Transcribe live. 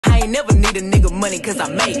ain't never need a nigga money cause I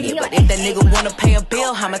make it. But if that nigga wanna pay a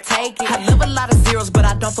bill, I'ma take it. I live a lot of zeros, but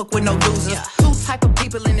I don't fuck with no losers. Two type of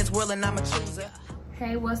people in this world and I'm a chooser.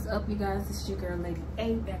 Hey, what's up, you guys? It's your girl Lady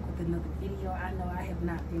A back with another video. I know I have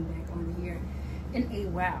not been back on here in a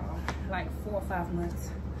while, like 4 or 5 months.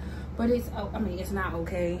 But it's, I mean, it's not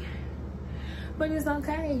okay. But it's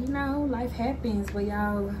okay, you know, life happens. But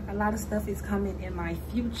y'all, a lot of stuff is coming in my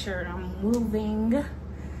future. I'm moving,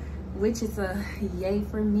 which is a yay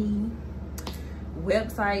for me.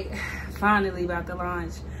 Website finally about to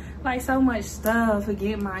launch. Like, so much stuff to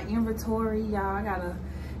get my inventory, y'all. I gotta,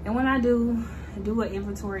 and when I do an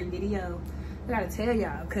inventory video, I gotta tell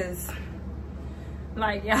y'all, because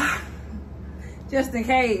like, y'all, just in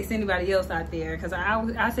case anybody else out there, because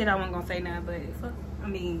I said I wasn't gonna say nothing, but fuck, I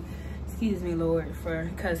mean, excuse me, Lord, for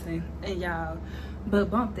cussing and y'all, but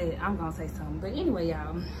bump that, I'm gonna say something. But anyway,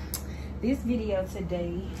 y'all, this video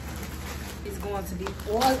today is going to be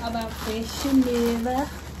all about Fashionilla.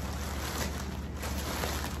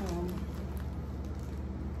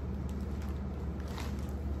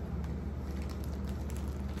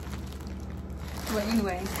 But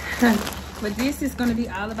anyway, but this is going to be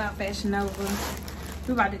all about Fashion Nova.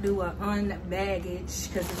 We're about to do an unbaggage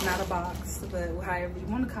because it's not a box, but however you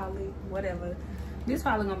want to call it, whatever. This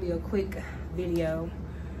probably going to be a quick video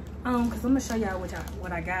because I'm going to show y'all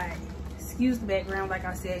what I got. Excuse the background, like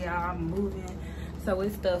I said, y'all, I'm moving. So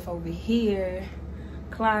it's stuff over here,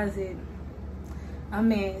 closet, a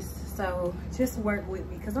mess. So just work with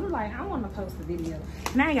me because I'm like, I want to post a video.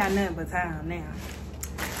 And I ain't got nothing but time now,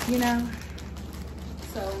 you know?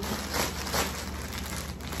 So,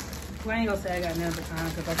 well, I ain't gonna say I got nothing but time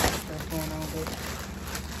because I got stuff going on, but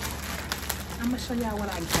I'm gonna show y'all what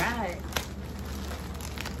I got.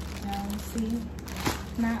 Y'all see,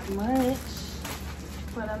 not much,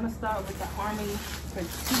 but I'm gonna start with the Army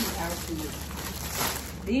Petite outfit.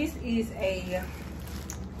 This is a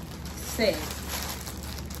set.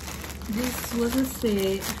 This was a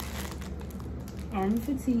set, Army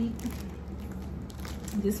Petite.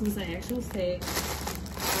 This was an actual set.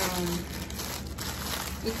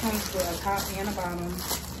 It comes with a top and a bottom.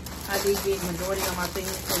 I did get majority of my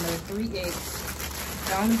things in the 3X.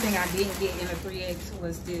 The only thing I didn't get in the 3X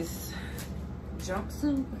was this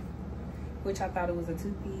jumpsuit, which I thought it was a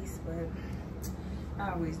 2-piece, but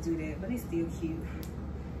I always do that, but it's still cute.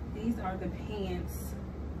 These are the pants,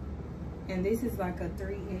 and this is like a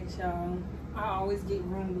 3-inch, y'all. I always get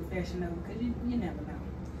room with Fashion Nova because you never know.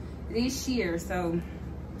 It is sheer, so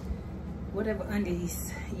whatever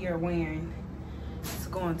undies you're wearing, it's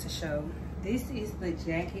going to show. This is the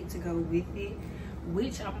jacket to go with it,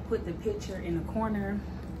 which I'm gonna put the picture in the corner.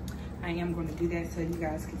 I am gonna do that so you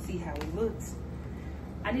guys can see how it looks.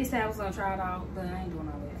 I did say I was gonna try it out, but I ain't doing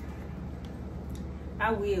all that.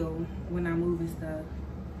 I will when I move and stuff,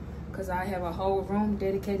 because I have a whole room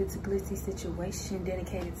dedicated to Glitzy Situation,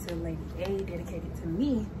 dedicated to Lady A, dedicated to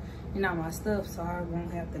me and all my stuff, so I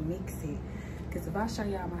won't have to mix it. Because if I show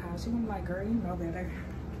y'all my house, you're gonna be like, girl, you know better.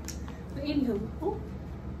 But anywho, ooh,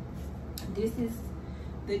 this is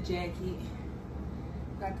the jacket.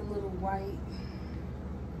 Got the little white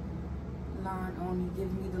line on it,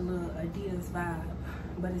 giving me the little Adidas vibe.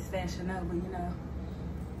 But it's Fashion Nova, you know.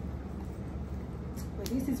 But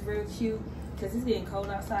this is real cute because it's getting cold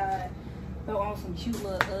outside. Throw on some cute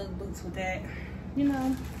little Ugg boots with that, you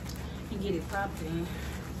know, and get it popping.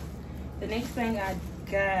 The next thing I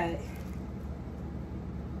got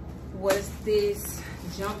was this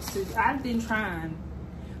jumpsuit. I've been trying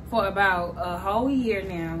for about a whole year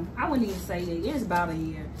now. I wouldn't even say that, it's about a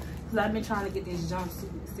year, because I've been trying to get this jumpsuit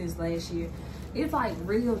since last year. It's like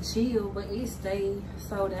real chill, but it stayed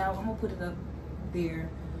sold out. I'm gonna put it up there,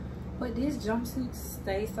 but this jumpsuit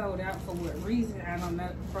stayed sold out for what reason, I don't know.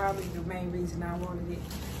 Probably the main reason I wanted it.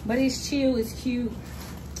 But it's chill, it's cute.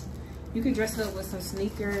 You can dress it up with some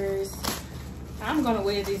sneakers. I'm gonna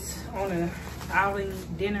wear this on a outing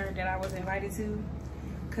dinner that I was invited to,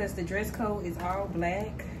 because the dress code is all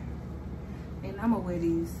black, and I'm gonna wear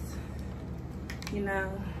these, you know,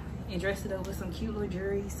 and dress it up with some cute little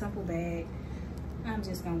jewelry, simple bag. I'm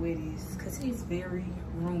just gonna wear these because it's very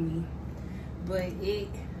roomy, but it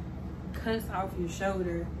cuts off your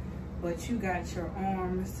shoulder, but you got your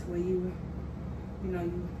arms where you know,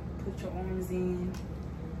 you put your arms in,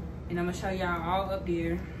 and I'm gonna show y'all all up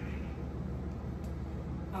there.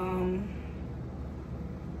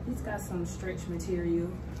 It's got some stretch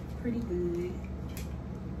material, pretty good.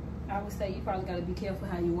 I would say you probably gotta be careful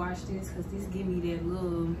how you wash this, because this give me that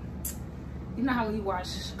little, you know how when you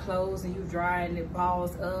wash clothes and you dry and it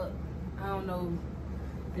balls up? I don't know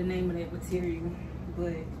the name of that material,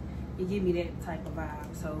 but it give me that type of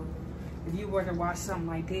vibe. So if you were to wash something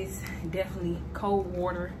like this, definitely cold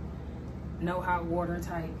water, no hot water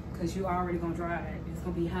type, because you already gonna dry it. It's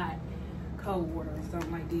gonna be hot, cold water or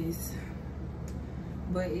something like this.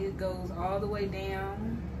 But it goes all the way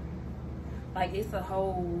down, like it's a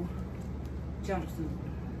whole jumpsuit,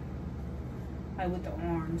 like with the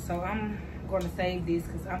arms. So I'm gonna save this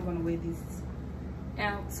because I'm gonna wear this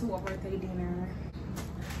out to a birthday dinner.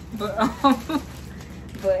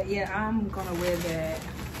 But yeah, I'm gonna wear that.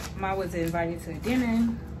 I was invited to a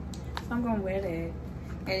dinner, so I'm gonna wear that.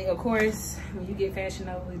 And of course, when you get Fashion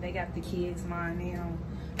Nova, they got the kids. Mine, they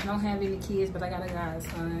don't have any kids, but I got a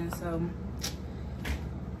godson, so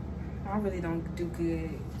I really don't do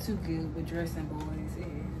too good with dressing boys. It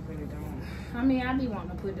really don't. I mean, I be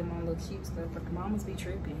wanting to put them on little cute stuff, but the mamas be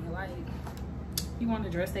tripping. Like, you want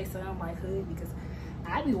to dress their son like hood, because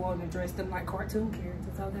I be wanting to dress them like cartoon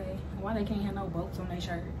characters, okay? Why they can't have no boats on their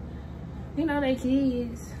shirt? You know, they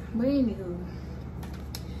kids. But anywho,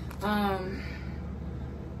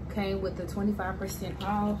 came with the 25%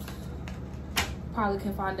 off. Probably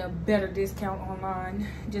can find a better discount online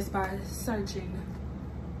just by searching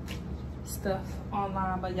stuff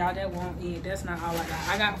online. But y'all, that won't it. That's not all I got.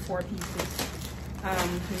 I got 4 pieces.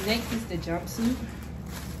 Next is the jumpsuit.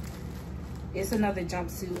 It's another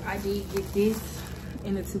jumpsuit. I did get this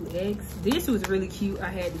in the 2X. This was really cute. I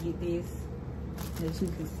had to get this, as you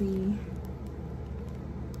can see.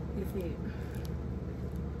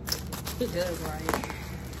 It does right.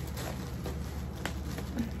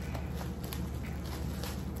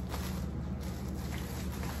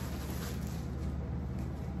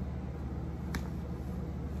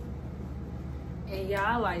 And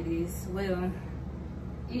y'all like this. Well,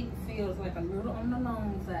 it feels like a little on the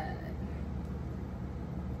long side.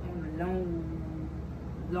 On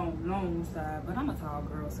the long side. But I'm a tall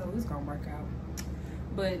girl, so it's gonna work out.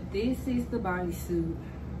 But this is the bodysuit.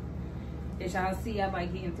 As y'all see, I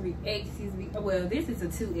like getting 3Xs. Well, this is a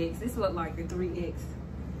 2X. This look like a 3X.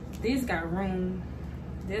 This got room.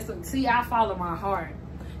 See, I follow my heart.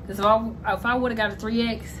 Because if I would have got a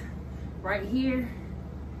 3X right here,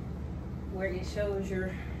 where it shows your,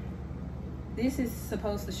 this is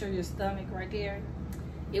supposed to show your stomach right there,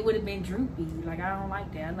 it would have been droopy. Like, I don't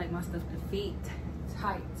like that. I like my stuff to fit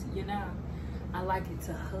tight, you know. I like it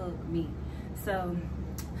to hug me. So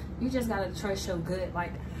you just gotta trust your gut.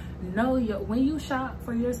 Like, know your, when you shop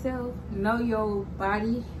for yourself, know your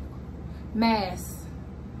body mass,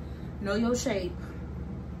 know your shape,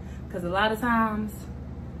 because a lot of times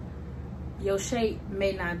your shape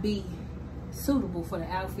may not be suitable for the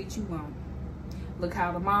outfit you want. Look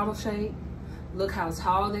how the model shape, look how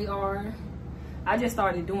tall they are. I just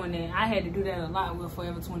started doing that. I had to do that a lot with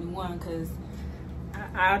Forever 21, because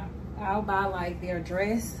I'll buy like their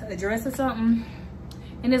dress, a dress or something,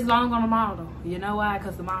 and it's long on the model. You know why?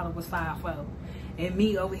 Because the model was 5'4", and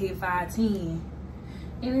me over here 5'10",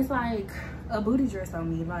 and it's like a booty dress on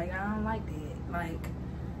me. Like, I don't like that. Like,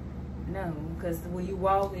 no, because when you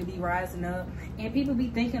walk, it be rising up, and people be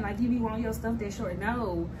thinking like you be wanting your stuff that short.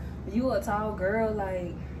 No, you a tall girl.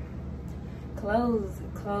 Like,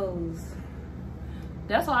 clothes.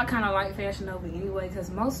 That's why I kind of like Fashion Nova anyway, because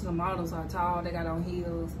most of the models are tall. They got on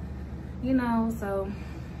heels, you know. So,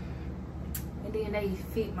 and then they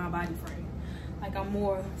fit my body frame. Like, I'm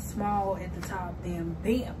more small at the top than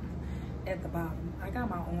bam at the bottom. I got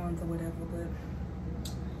my arms or whatever, but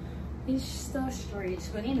it's so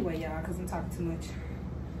stretch. But anyway, y'all, because I'm talking too much.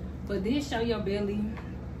 But this show your belly.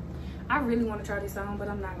 I really want to try this on, but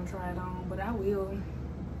I'm not going to try it on. But I will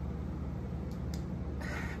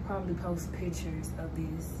probably post pictures of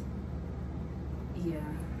this, yeah,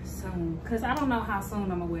 soon. Because I don't know how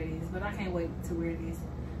soon I'm going to wear this, but I can't wait to wear this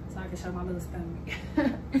so I can show my little stomach.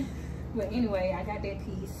 But anyway, I got that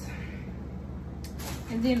piece.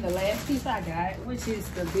 And then the last piece I got, which is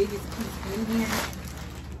the biggest piece in here,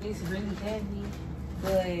 it's really heavy,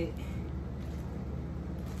 but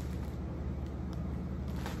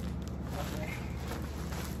okay.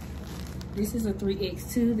 This is a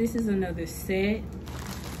 3X2. This is another set.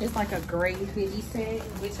 It's like a gray hoodie set,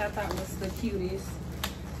 which I thought was the cutest.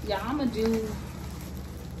 Yeah, I'm gonna do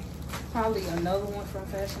probably another one from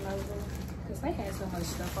Fashion Nova, because they had so much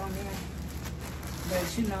stuff on there.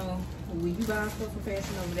 But you know, when you buy stuff from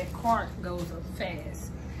Fashion Nova, that cart goes up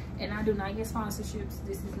fast. And I do not get sponsorships.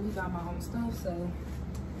 This is me buying my own stuff, so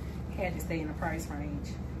I had to stay in the price range.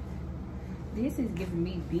 This is giving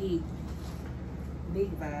me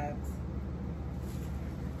big vibes.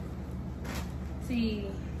 See,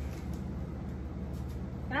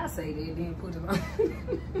 I say that, then put it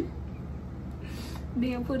on.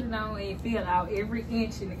 Then put it on and fill out every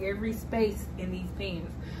inch and every space in these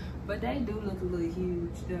pants. But they do look a little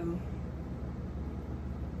huge though.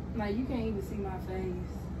 Like, you can't even see my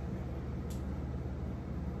face.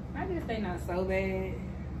 I guess they not so bad.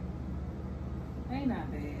 They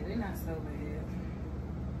not bad. They not so bad.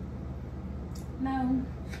 No.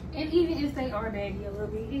 And even if they are baggy a little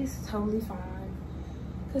bit, it's totally fine.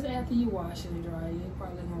 Because after you wash and dry, you're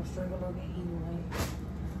probably going to struggle a little bit anyway.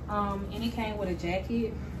 And it came with a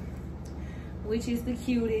jacket, which is the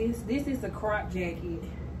cutest. This is the crop jacket.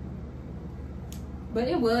 But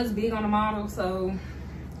it was big on the model, so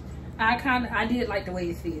I did like the way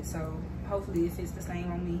it fits. So hopefully it fits the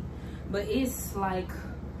same on me. But it's like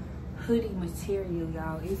hoodie material,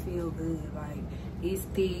 y'all. It feels good. Like, it's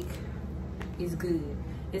thick. It's good.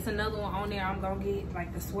 It's another one on there I'm gonna get,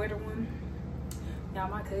 like the sweater one. Y'all,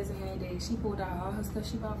 my cousin had that. She pulled out all her stuff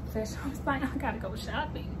she bought from fashion. I was like, I gotta go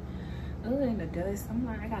shopping. Other than the dust, I'm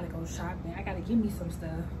like, I gotta go shopping. I gotta give me some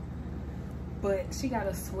stuff. But she got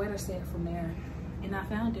a sweater set from there. And I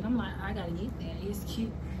found it. I'm like, I gotta get that. It's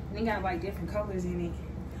cute. And it got like different colors in it.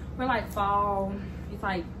 We're like fall. It's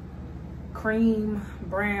like cream,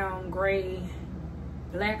 brown, gray,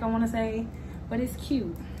 black, I wanna say. But it's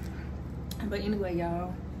cute. But anyway,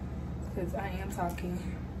 y'all, because I am talking.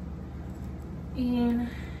 And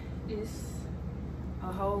it's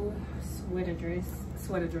a whole sweater dress.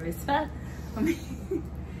 I mean,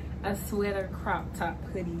 a sweater crop top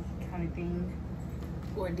hoodie kind of thing.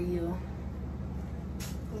 Ordeal.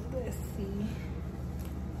 Let's see.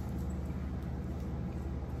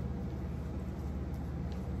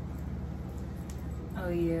 Oh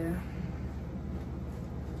yeah.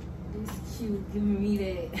 It's cute. Giving me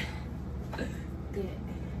that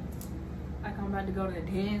like I'm about to go to a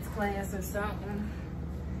dance class or something.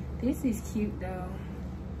 This is cute though.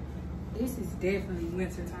 This is definitely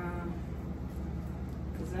winter time.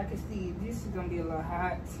 Cause I can see this is gonna be a little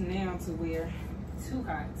hot now to wear. Too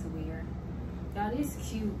hot to wear. Y'all, this is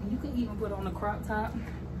cute. You can even put on a crop top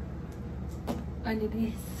under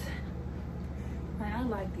this. Like, I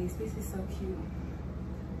like this. This is so cute.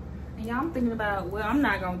 And y'all, I'm thinking about, well, I'm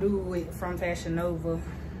not gonna do it from Fashion Nova.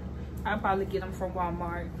 I'll probably get them from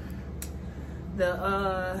Walmart.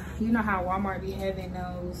 The you know how Walmart be having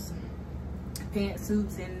those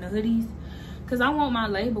pantsuits and the hoodies, because I want my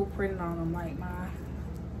label printed on them, like my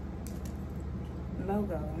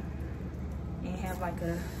logo, and have like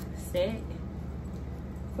a set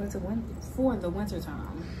for the winter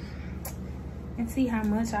time, and see how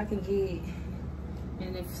much I can get,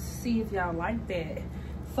 and see if y'all like that.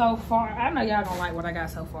 So far, I know y'all don't like what I got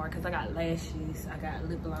so far, because I got lashes, I got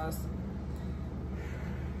lip gloss.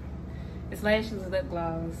 It's lashes and lip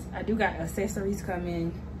gloss. I do got accessories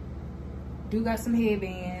coming. Do got some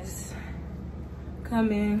headbands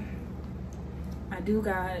coming. I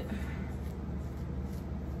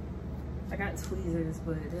got tweezers,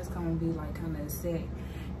 but that's gonna be like kind of a set.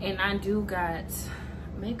 And I do got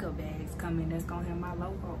makeup bags coming that's gonna have my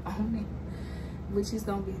logo on it, which is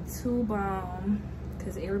gonna be too bomb,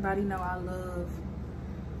 because everybody know I love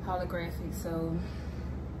holographic. So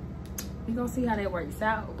we gonna see how that works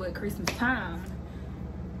out. But Christmas time,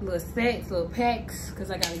 little sets, little packs, because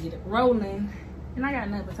I gotta get it rolling. And I got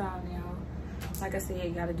another time now. Like I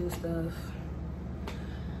said, gotta do stuff.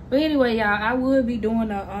 But anyway, y'all, I would be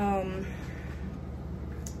doing a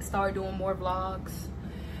start doing more vlogs,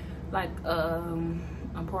 like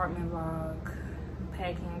apartment vlog,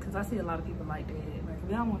 packing, because I see a lot of people like that. Like,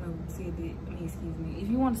 if y'all want to see a bit, excuse me, if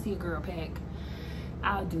you want to see a girl pack,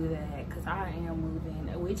 I'll do that, because I am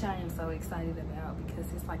moving, which I am so excited about,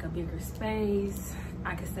 because it's like a bigger space.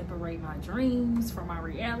 I can separate my dreams from my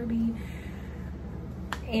reality.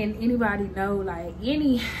 And anybody know, like,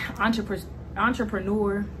 any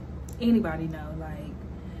entrepreneur, anybody know, like,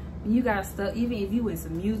 you got stuff, even if you in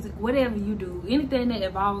some music, whatever you do, anything that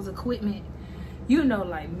involves equipment, you know,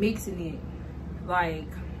 like mixing it, like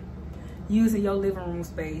using your living room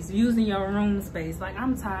space, using your room space. Like,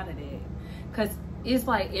 I'm tired of that, because it's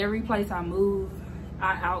like every place I move,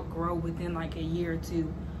 I outgrow within like a year or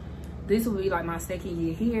two. This will be like my second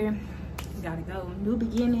year here. Gotta go, new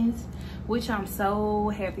beginnings, which I'm so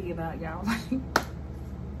happy about, y'all.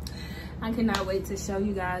 I cannot wait to show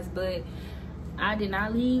you guys. But I did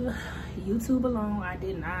not leave YouTube alone. I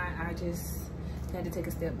did not. I just had to take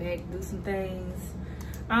a step back, do some things.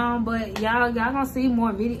 But y'all gonna see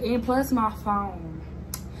more video. And plus my phone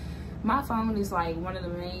is like one of the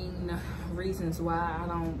main reasons why I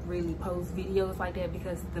don't really post videos like that,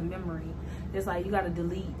 because the memory, it's like you gotta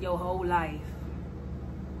delete your whole life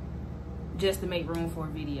just to make room for a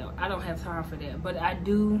video. I don't have time for that. But I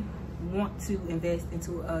do want to invest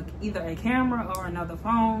into either a camera or another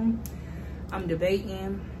phone. I'm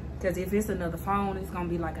debating, because if it's another phone, it's gonna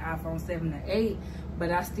be like an iPhone 7 or 8. but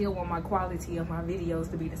I still want my quality of my videos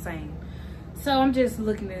to be the same. So I'm just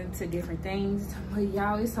looking into different things. But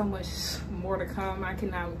y'all, it's so much more to come. I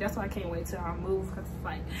cannot, that's why I can't wait till I move, because it's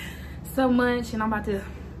like so much. And I'm about to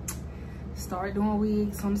start doing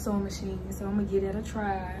wigs on the sewing machine. So I'm gonna give that a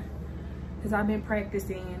try, because I've been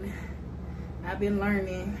practicing, I've been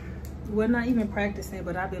learning. Well, not even practicing,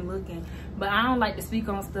 but I've been looking. But I don't like to speak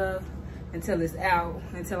on stuff until it's out,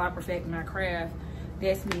 until I perfect my craft.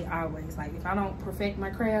 That's me always. Like, if I don't perfect my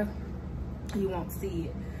craft, you won't see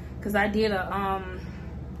it. Cause I did a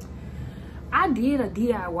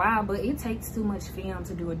DIY, but it takes too much film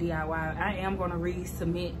to do a DIY. I am gonna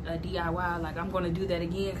resubmit a DIY. Like, I'm gonna do that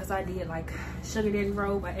again, cause I did like Sugar Daddy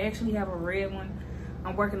robe. I actually have a red one.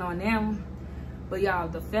 I'm working on them. But y'all,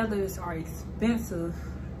 the feathers are expensive.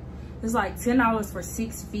 It's like $10 for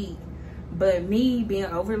 6 feet. But me being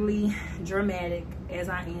overly dramatic as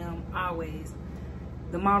I am always,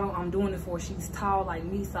 the model I'm doing it for, she's tall like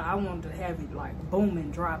me, so I wanted to have it like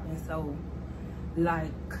booming, dropping. So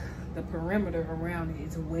like the perimeter around it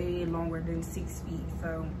is way longer than 6 feet.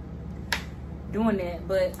 So doing that,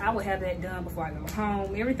 but I will have that done before I go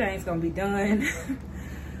home. Everything's gonna be done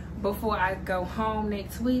before I go home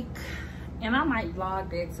next week. And I might vlog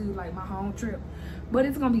that too, like my home trip. But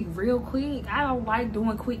it's gonna be real quick. I don't like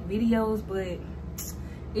doing quick videos, but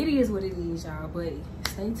it is what it is, y'all. But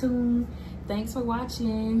stay tuned. Thanks for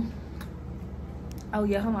watching. Oh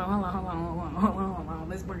yeah, hold on.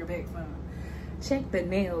 Let's bring it back some. Check the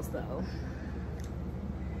nails though.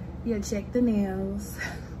 Yeah, check the nails.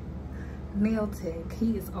 Nail tech,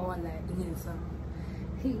 he is all that in. So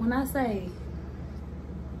when I say,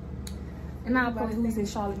 and I'll put who's in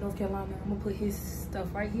Charlotte, North Carolina, I'm gonna put his stuff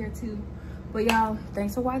right here too. But y'all,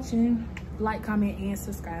 thanks for watching. Like, comment, and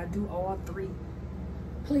subscribe. Do all 3.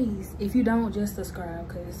 Please, if you don't, just subscribe,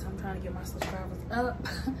 because I'm trying to get my subscribers up.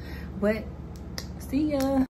 But see ya.